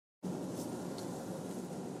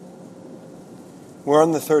We're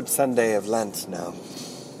on the third Sunday of Lent now.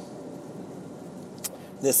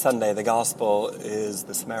 This Sunday, the Gospel is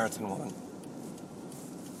the Samaritan woman.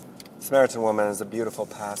 The Samaritan woman is a beautiful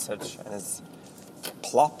passage and is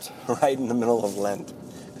plopped right in the middle of Lent,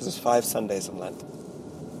 because there's 5 Sundays of Lent.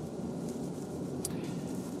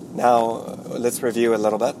 Now, let's review a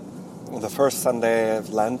little bit. The first Sunday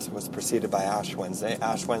of Lent was preceded by Ash Wednesday.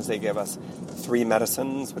 Ash Wednesday gave us 3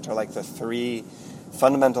 medicines, which are like the 3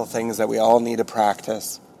 fundamental things that we all need to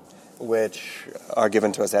practice, which are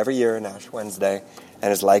given to us every year in Ash Wednesday,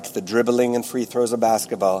 and is like the dribbling and free throws of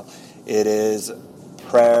basketball. It is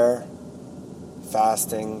prayer,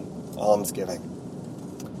 fasting, almsgiving.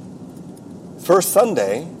 First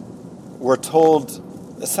Sunday, we're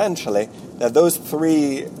told essentially that those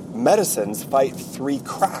 3 medicines fight 3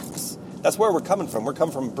 cracks. That's where we're coming from. We're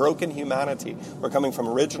coming from broken humanity. We're coming from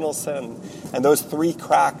original sin. And those 3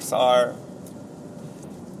 cracks are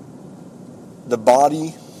the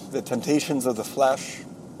body, the temptations of the flesh,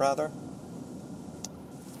 rather.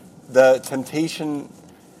 The temptation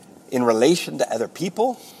in relation to other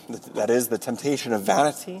people, that is the temptation of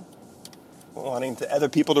vanity, wanting other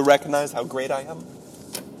people to recognize how great I am.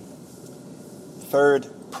 Third,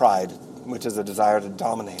 pride, which is a desire to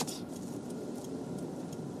dominate.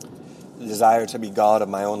 The desire to be God of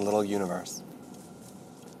my own little universe.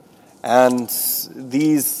 And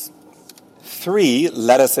these 3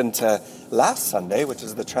 led us into last Sunday, which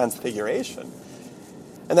is the Transfiguration.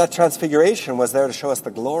 And that Transfiguration was there to show us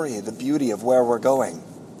the glory, the beauty of where we're going.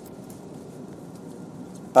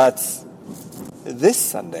 But this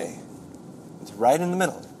Sunday, it's right in the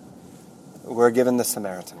middle. We're given the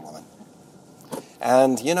Samaritan woman.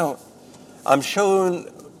 And, I'm shown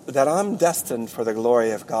that I'm destined for the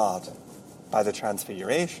glory of God by the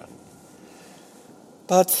Transfiguration.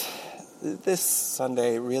 But this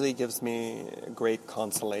Sunday really gives me great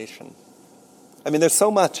consolation. There's so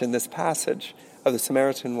much in this passage of the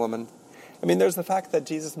Samaritan woman. There's the fact that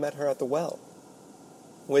Jesus met her at the well,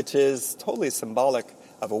 which is totally symbolic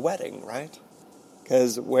of a wedding, right?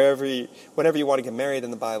 Because whenever you want to get married in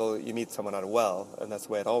the Bible, you meet someone at a well, and that's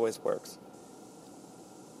the way it always works.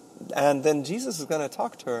 And then Jesus is going to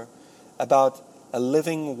talk to her about a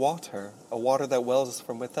living water, a water that wells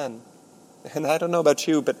from within. And I don't know about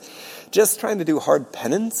you, but just trying to do hard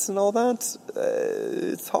penance and all that,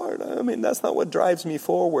 it's hard. That's not what drives me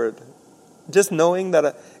forward. Just knowing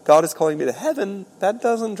that God is calling me to heaven, that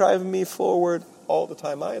doesn't drive me forward all the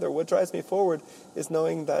time either. What drives me forward is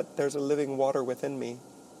knowing that there's a living water within me.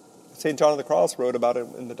 St. John of the Cross wrote about it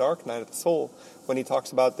in the dark night of the soul, when he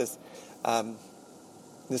talks about this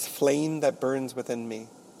flame that burns within me,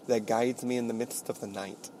 that guides me in the midst of the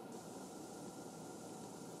night.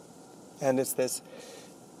 And it's this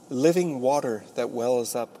living water that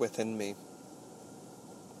wells up within me.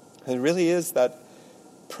 And it really is that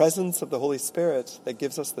presence of the Holy Spirit that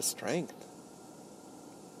gives us the strength.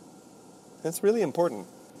 That's really important.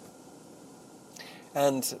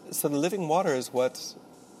 And so the living water is what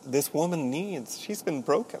this woman needs. She's been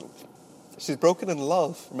broken. She's broken in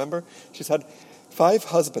love. Remember, she's had 5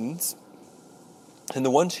 husbands, and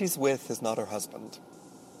the one she's with is not her husband.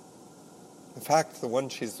 In fact, the one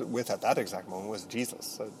she's with at that exact moment was Jesus,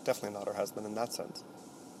 so definitely not her husband in that sense.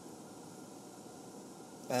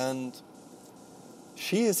 And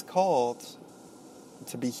she is called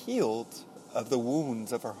to be healed of the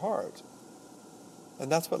wounds of her heart.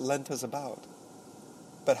 And that's what Lent is about.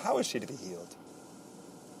 But how is she to be healed?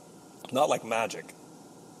 Not like magic.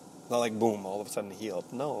 Not like boom, all of a sudden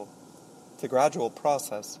healed. No. It's a gradual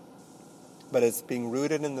process. But it's being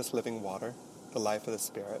rooted in this living water, the life of the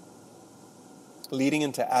Spirit, leading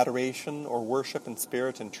into adoration or worship in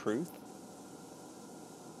spirit and truth.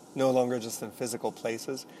 No longer just in physical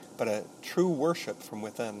places, but a true worship from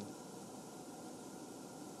within.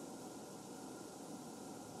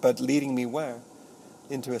 But leading me where?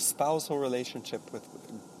 Into a spousal relationship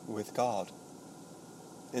with God.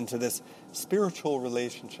 Into this spiritual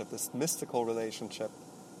relationship, this mystical relationship.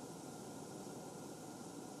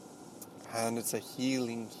 And it's a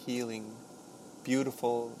healing,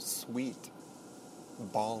 beautiful, sweet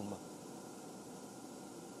balm.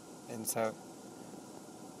 And so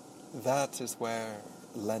that is where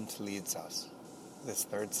Lent leads us, this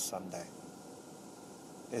third Sunday,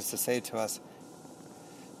 is to say to us,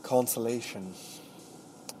 consolation,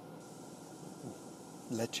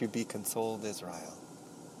 let you be consoled, Israel,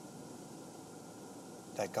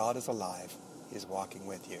 that God is alive, He's walking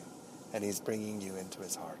with you, and He's bringing you into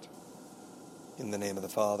His heart. In the name of the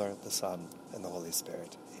Father, the Son, and the Holy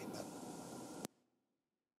Spirit. Amen.